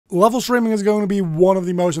level streaming is going to be one of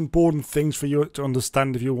the most important things for you to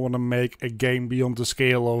understand if you want to make a game beyond the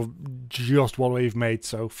scale of just what we've made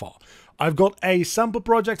so far. I've got a sample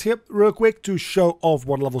project here real quick to show off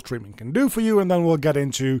what level streaming can do for you, and then we'll get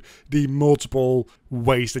into the multiple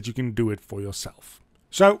ways that you can do it for yourself.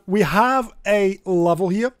 So we have a level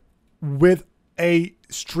here with a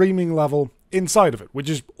streaming level inside of it, which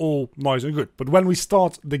is all nice and good. But when we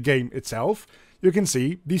start the game itself, you can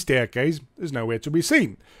see the staircase is nowhere to be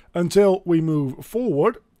seen until we move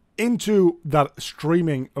forward into that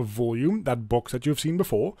streaming volume, that box that you've seen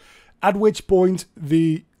before, at which point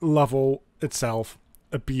the level itself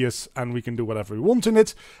appears and we can do whatever we want in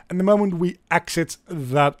it. And the moment we exit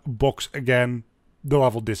that box again, the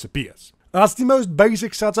level disappears. That's the most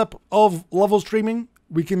basic setup of level streaming.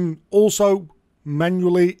 We can also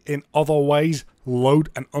manually, in other ways, load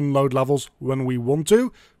and unload levels when we want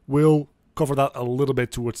to. We'll cover that a little bit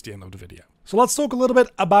towards the end of the video. So let's talk a little bit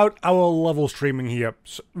about our level streaming here.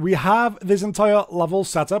 So we have this entire level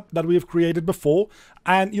setup that we have created before,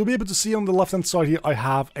 and you'll be able to see on the left hand side here I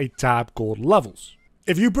have a tab called levels.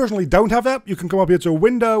 If you personally don't have that, you can come up here to a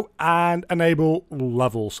window and enable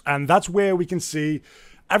levels, and that's where we can see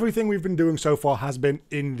everything we've been doing so far has been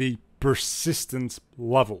in the persistent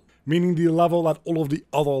level, meaning the level that all of the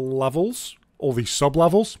other levels, all the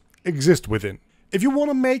sub-levels, exist within. If you want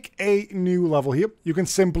to make a new level here, you can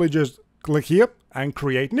simply just click here and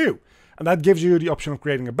create new. And that gives you the option of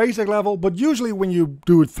creating a basic level, but usually when you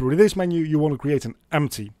do it through this menu, you want to create an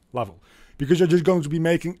empty level, because you're just going to be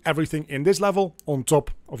making everything in this level on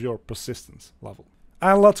top of your persistence level.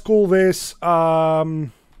 And let's call this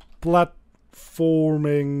platforming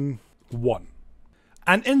 1.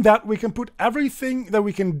 And in that, we can put everything that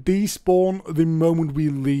we can despawn the moment we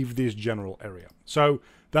leave this general area. So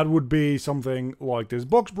that would be something like this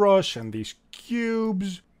box brush and these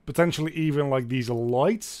cubes, potentially even like these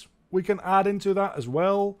lights we can add into that as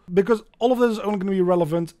well. Because all of this is only going to be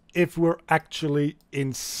relevant if we're actually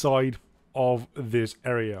inside of this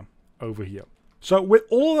area over here. So with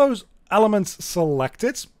all of those elements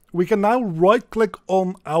selected, we can now right click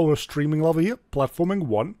on our streaming level here, platforming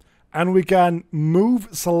 1. And we can move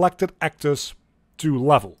selected actors to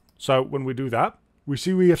level. So when we do that, we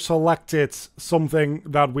see we have selected something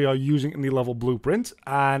that we are using in the level blueprint,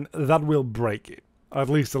 and that will break it, at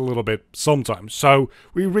least a little bit sometimes. So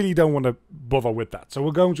we really don't want to bother with that. So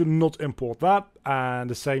we're going to not import that, and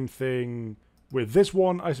the same thing with this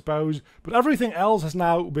one, I suppose. But everything else has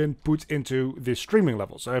now been put into this streaming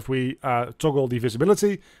level. So if we toggle the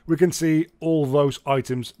visibility, we can see all those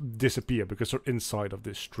items disappear because they're inside of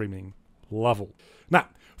this streaming level. Now,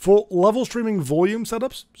 for level streaming volume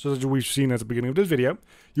setups, so as we've seen at the beginning of this video,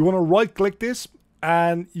 you want to right click this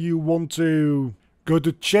and you want to go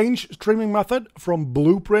to change streaming method from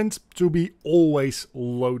blueprint to be always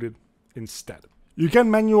loaded instead. You can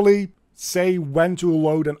manually say when to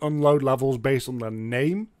load and unload levels based on their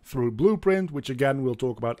name through blueprint, which again we'll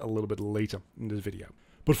talk about a little bit later in this video.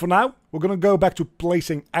 But for now, we're going to go back to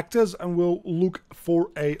placing actors and we'll look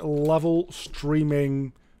for a level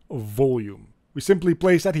streaming volume. We simply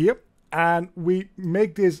place that here and we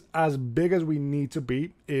make this as big as we need to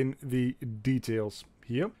be in the details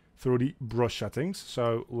here through the brush settings.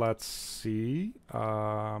 So let's see,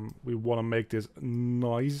 we want to make this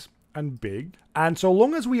nice and big, and so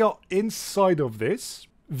long as we are inside of this,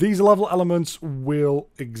 these level elements will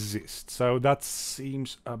exist. So that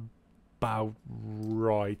seems about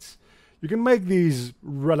right. You can make these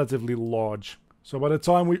relatively large, so by the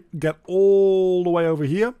time we get all the way over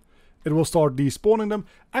here, it will start despawning them.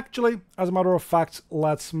 Actually, as a matter of fact,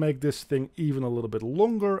 let's make this thing even a little bit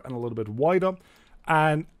longer and a little bit wider,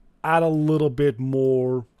 and add a little bit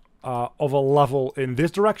more of a level in this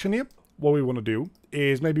direction here. What we want to do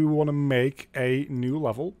is maybe we want to make a new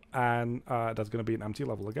level, and that's going to be an empty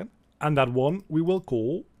level again. And that one we will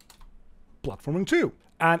call platforming 2.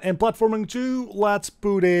 And in platforming 2, let's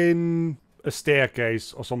put in a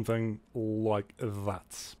staircase or something like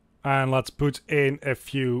that. And let's put in a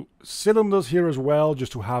few cylinders here as well,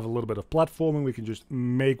 just to have a little bit of platforming. We can just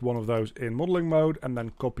make one of those in modeling mode and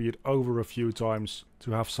then copy it over a few times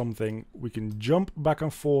to have something we can jump back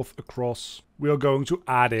and forth across. We are going to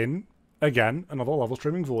add in, again, another level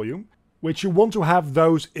streaming volume, which you want to have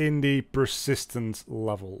those in the persistent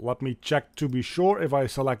level. Let me check to be sure. If I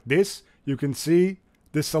select this, you can see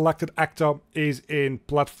this selected actor is in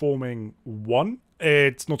platforming 1.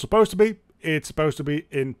 It's not supposed to be. It's supposed to be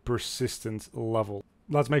in persistent level.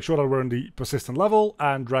 Let's make sure that we're in the persistent level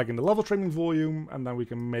and drag in the level streaming volume, and then we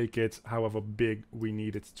can make it however big we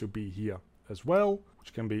need it to be here as well,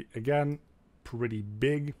 which can be, again, pretty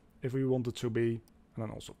big if we want it to be, and then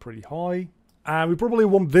also pretty high. And we probably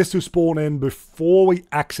want this to spawn in before we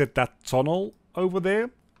exit that tunnel over there,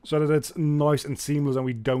 so that it's nice and seamless and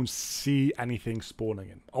we don't see anything spawning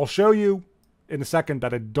in. I'll show you in a second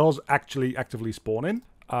that it does actually actively spawn in,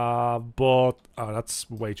 but that's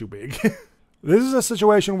way too big. This is a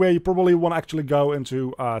situation where you probably want to actually go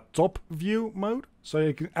into top view mode, so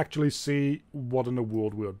you can actually see what in the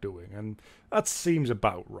world we're doing, and that seems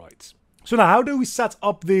about right. So now, how do we set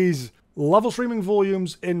up these level streaming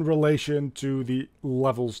volumes in relation to the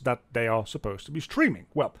levels that they are supposed to be streaming?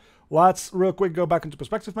 Well, let's real quick go back into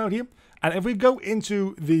perspective mode here, and if we go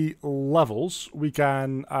into the levels, we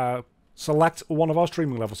can select one of our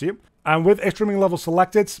streaming levels here. And with a streaming level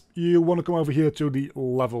selected, you want to come over here to the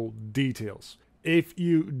level details. If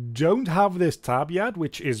you don't have this tab yet,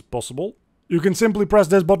 which is possible, you can simply press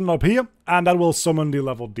this button up here and that will summon the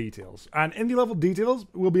level details. And in the level details,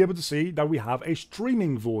 we'll be able to see that we have a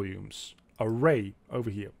streaming volumes array over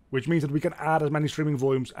here, which means that we can add as many streaming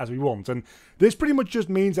volumes as we want. And this pretty much just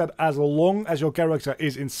means that as long as your character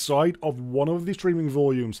is inside of one of the streaming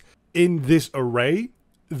volumes in this array,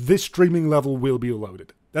 this streaming level will be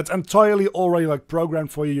loaded. That's entirely already like programmed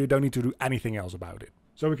for you. You don't need to do anything else about it.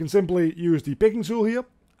 So we can simply use the picking tool here,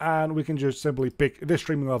 and we can just simply pick this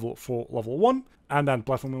streaming level for level 1, and then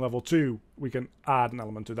platforming level 2, we can add an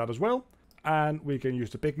element to that as well. And we can use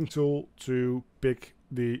the picking tool to pick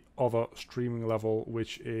the other streaming level,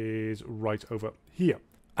 which is right over here.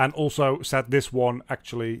 And also set this one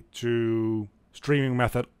actually to streaming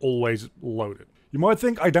method always loaded. You might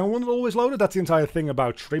think I don't want it always loaded, that's the entire thing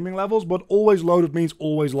about streaming levels, but always loaded means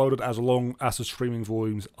always loaded as long as the streaming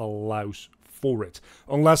volumes allows for it.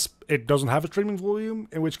 Unless it doesn't have a streaming volume,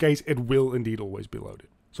 in which case it will indeed always be loaded.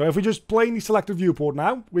 So if we just plainly select the viewport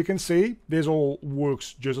now, we can see this all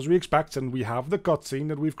works just as we expect, and we have the cutscene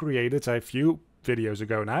that we've created a few videos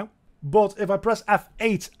ago now. But if I press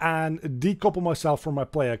F8 and decouple myself from my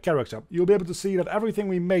player character, you'll be able to see that everything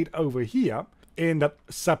we made over here in that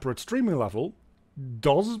separate streaming level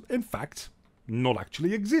does, in fact, not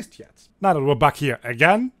actually exist yet. Now that we're back here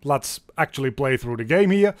again, let's actually play through the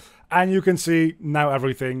game here, and you can see now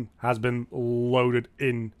everything has been loaded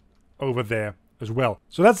in over there as well.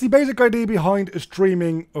 So that's the basic idea behind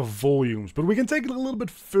streaming volumes, but we can take it a little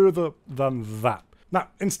bit further than that. Now,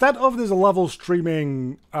 instead of this level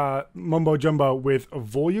streaming mumbo jumbo with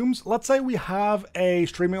volumes, let's say we have a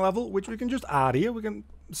streaming level, which we can just add here. We can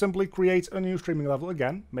simply create a new streaming level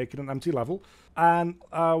again, make it an empty level, and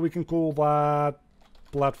we can call that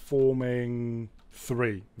platforming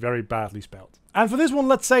 3, very badly spelled. And for this one,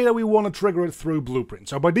 let's say that we want to trigger it through Blueprint.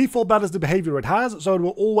 So by default, that is the behavior it has, so it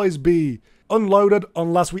will always be unloaded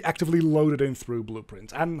unless we actively load it in through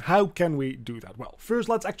Blueprint. And how can we do that? Well, first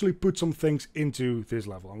let's actually put some things into this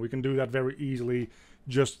level, and we can do that very easily.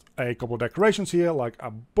 Just a couple of decorations here, like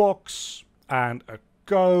a box and a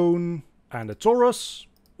cone and a torus.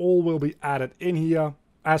 All will be added in here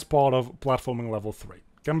as part of platforming level 3.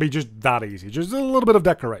 Can be just that easy, just a little bit of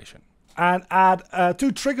decoration. And add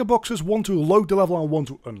 2 trigger boxes, one to load the level and one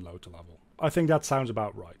to unload the level. I think that sounds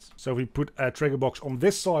about right. So we put a trigger box on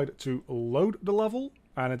this side to load the level,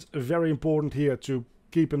 and it's very important here to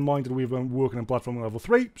keep in mind that we've been working in platforming level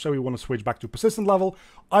 3, so we want to switch back to persistent level.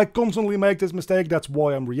 I constantly make this mistake, that's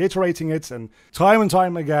why I'm reiterating it, and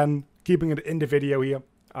time again, keeping it in the video here.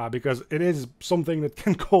 Because it is something that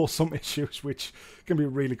can cause some issues, which can be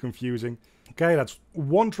really confusing. Okay, that's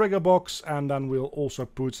one trigger box, and then we'll also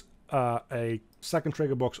put a second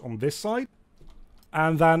trigger box on this side.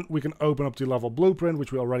 And then we can open up the level blueprint,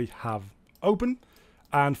 which we already have open.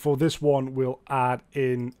 And for this one, we'll add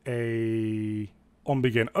in a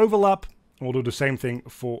onBegin overlap. And we'll do the same thing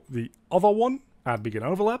for the other one, add begin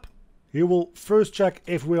overlap. Here we'll first check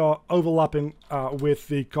if we are overlapping with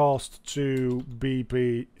the cast to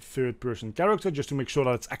BP third person character, just to make sure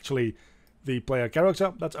that it's actually the player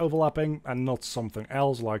character that's overlapping and not something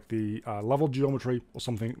else like the level geometry or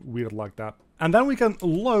something weird like that. And then we can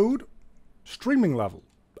load streaming level.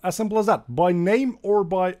 As simple as that, by name or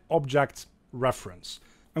by object reference.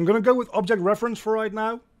 I'm gonna go with object reference for right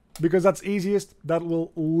now, because that's easiest. That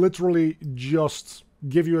will literally just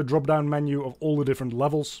give you a drop-down menu of all the different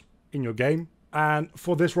levels in your game. And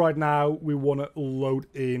for this right now, we want to load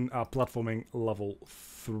in platforming level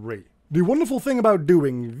 3. The wonderful thing about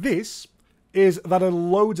doing this is that it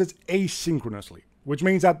loads it asynchronously, which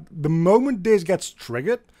means that the moment this gets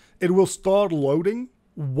triggered, it will start loading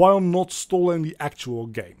while not stalling the actual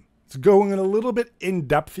game. It's going a little bit in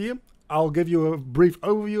depth here. I'll give you a brief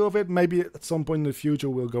overview of it. Maybe at some point in the future,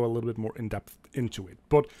 we'll go a little bit more in depth into it.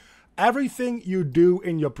 But everything you do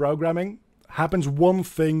in your programming happens one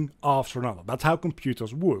thing after another. That's how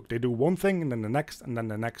computers work. They do one thing and then the next and then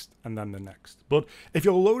the next and then the next. But if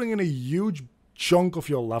you're loading in a huge chunk of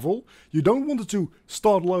your level, you don't want it to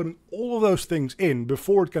start loading all of those things in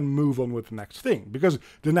before it can move on with the next thing, because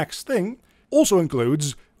the next thing also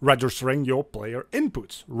includes registering your player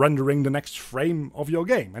inputs, rendering the next frame of your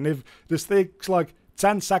game. And if this takes like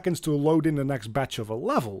 10 seconds to load in the next batch of a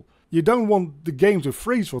level, you don't want the game to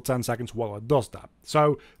freeze for 10 seconds while it does that.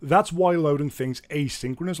 So that's why loading things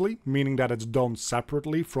asynchronously, meaning that it's done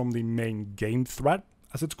separately from the main game thread,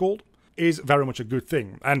 as it's called, is very much a good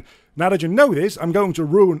thing. And now that you know this, I'm going to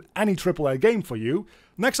ruin any AAA game for you.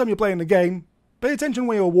 Next time you're playing the game, pay attention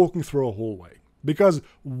when you're walking through a hallway. Because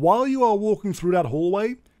while you are walking through that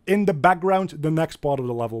hallway, in the background, the next part of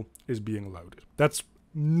the level is being loaded. That's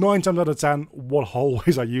 9 times out of 10 what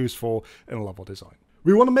hallways are used for in level design.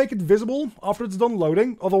 We want to make it visible after it's done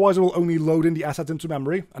loading, otherwise it will only load in the assets into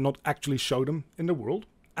memory and not actually show them in the world.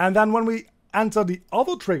 And then when we enter the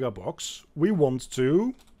other trigger box, we want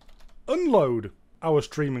to unload our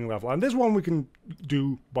streaming level. And this one we can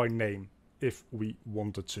do by name if we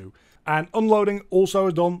wanted to. And unloading also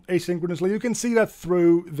is done asynchronously. You can see that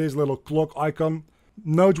through this little clock icon.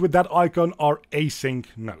 Nodes with that icon are async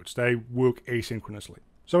nodes. They work asynchronously.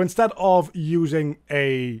 So instead of using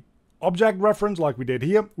a object reference like we did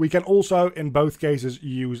here, we can also in both cases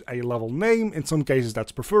use a level name. In some cases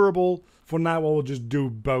that's preferable. For now I will just do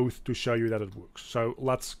both to show you that it works. So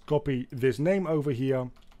let's copy this name over here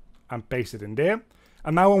and paste it in there.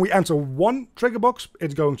 And now when we enter one trigger box,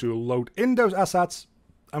 it's going to load in those assets.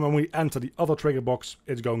 And when we enter the other trigger box,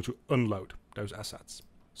 it's going to unload those assets.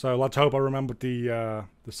 So let's hope I remembered the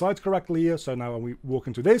sites correctly here. So now when we walk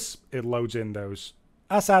into this, it loads in those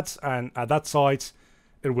assets, and at that site,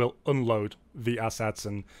 it will unload the assets.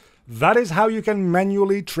 And that is how you can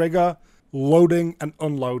manually trigger loading and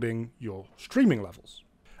unloading your streaming levels.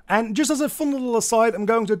 And just as a fun little aside, I'm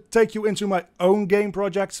going to take you into my own game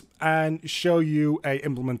project and show you a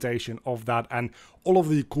implementation of that and all of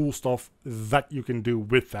the cool stuff that you can do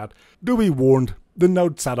with that. Do be warned, the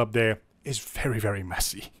node setup there is very, very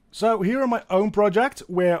messy. So here in my own project,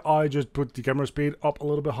 where I just put the camera speed up a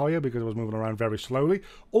little bit higher because I was moving around very slowly.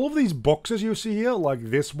 All of these boxes you see here,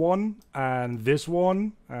 like this one, and this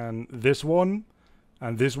one, and this one,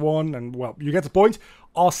 and this one, and well, you get the point,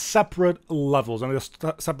 are separate levels, and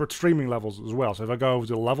they're separate streaming levels as well. So if I go over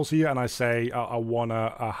to the levels here and I say I want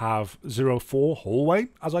to have 04 hallway,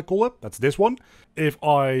 as I call it, that's this one. If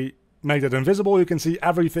I make it invisible, you can see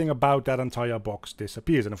everything about that entire box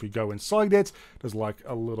disappears. And if we go inside it, there's like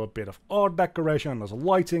a little bit of art decoration, and there's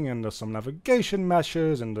lighting, and there's some navigation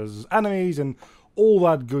meshes, and there's enemies, and all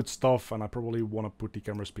that good stuff. And I probably want to put the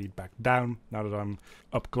camera speed back down now that I'm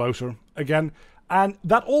up closer again. And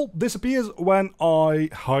that all disappears when I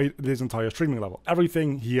hide this entire streaming level.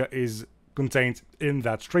 Everything here is contained in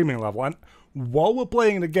that streaming level. And while we're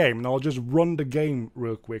playing the game, and I'll just run the game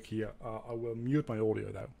real quick here. I will mute my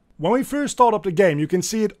audio though. When we first start up the game, you can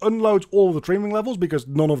see it unloads all of the streaming levels because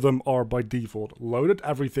none of them are by default loaded.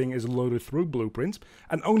 Everything is loaded through Blueprints,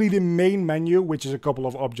 and only the main menu, which is a couple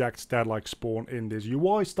of objects that like spawn in this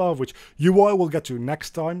UI stuff, which UI we'll get to next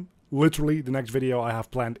time. Literally, the next video I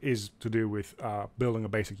have planned is to do with building a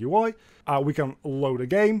basic UI. We can load a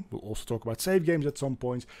game. We'll also talk about save games at some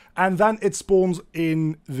point. And then it spawns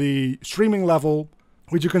in the streaming level,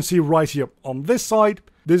 which you can see right here on this side.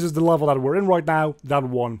 This is the level that we're in right now. That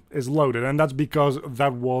one is loaded, and that's because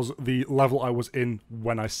that was the level I was in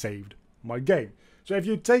when I saved my game. So if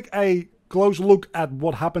you take a close look at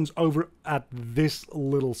what happens over at this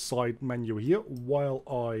little side menu here while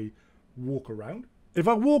I walk around. If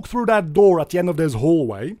I walk through that door at the end of this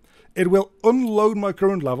hallway, it will unload my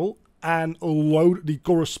current level and load the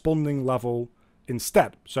corresponding level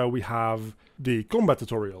instead. So we have the combat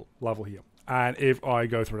tutorial level here. And if I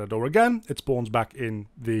go through that door again, it spawns back in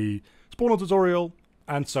the spawner tutorial,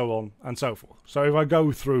 and so on and so forth. So if I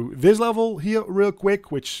go through this level here real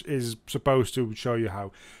quick, which is supposed to show you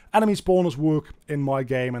how enemy spawners work in my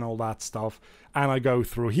game and all that stuff, and I go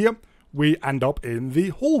through here, we end up in the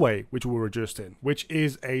hallway, which we were just in, which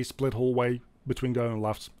is a split hallway between going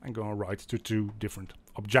left and going right to two different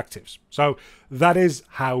objectives. So that is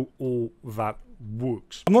how all that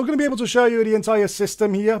works. I'm not going to be able to show you the entire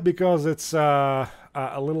system here because it's a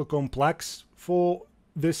little complex for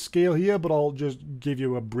this scale here, but I'll just give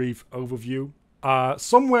you a brief overview.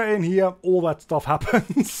 Somewhere in here, all that stuff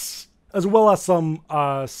happens, as well as some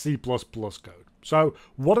C++ code. So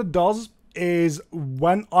what it does is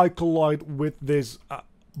when I collide with this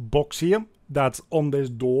box here that's on this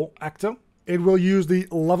door actor, it will use the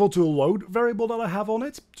level to load variable that I have on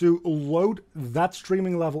it to load that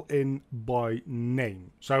streaming level in by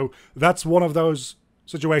name. So that's one of those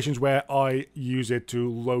situations where I use it to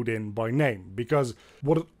load in by name, because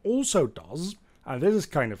what it also does, and this is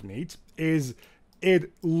kind of neat, is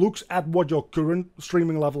it looks at what your current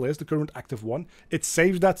streaming level is, the current active one. It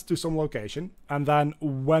saves that to some location, and then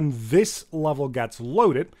when this level gets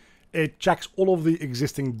loaded, it checks all of the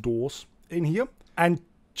existing doors in here and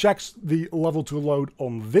checks the level to load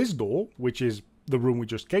on this door, which is the room we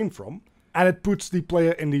just came from, and it puts the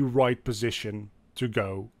player in the right position to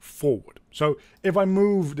go forward. So if I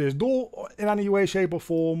move this door in any way, shape or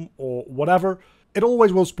form or whatever, it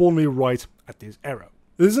always will spawn me right at this arrow.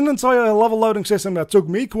 This is an entire level loading system that took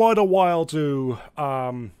me quite a while to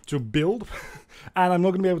build, and I'm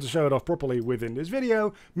not going to be able to show it off properly within this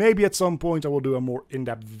video. Maybe at some point I will do a more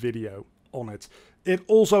in-depth video on it. It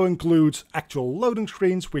also includes actual loading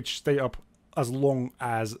screens, which stay up as long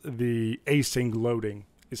as the async loading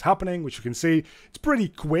is happening, which you can see. It's pretty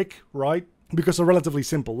quick, right? Because they're relatively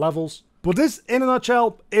simple levels. But this, in a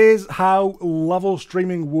nutshell, is how level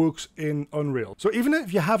streaming works in Unreal. So even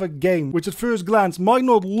if you have a game which at first glance might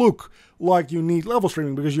not look like you need level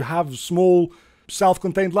streaming because you have small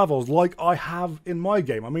self-contained levels like I have in my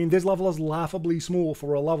game. I mean, this level is laughably small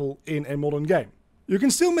for a level in a modern game. You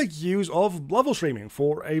can still make use of level streaming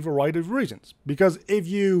for a variety of reasons. Because if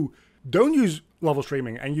you don't use level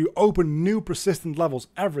streaming and you open new persistent levels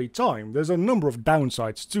every time, there's a number of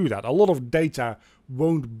downsides to that. A lot of data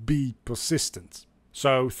won't be persistent.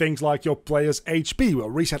 So things like your player's HP will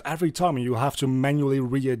reset every time and you'll have to manually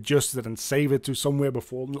readjust it and save it to somewhere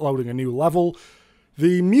before loading a new level.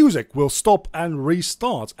 The music will stop and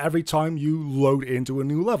restart every time you load into a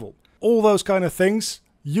new level. All those kind of things.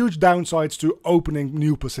 Huge downsides to opening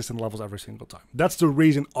new persistent levels every single time. That's the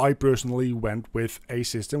reason I personally went with a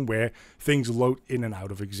system where things load in and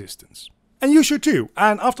out of existence. And you should too.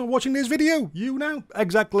 And after watching this video, you now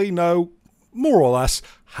exactly know, more or less,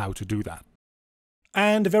 how to do that.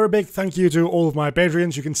 And a very big thank you to all of my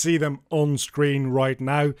Patreons. You can see them on screen right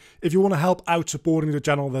now. If you want to help out supporting the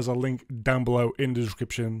channel, there's a link down below in the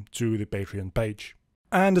description to the Patreon page.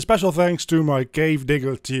 And a special thanks to my Cave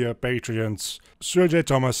Digger tier Patreons, Sir J.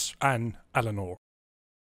 Thomas and Eleanor.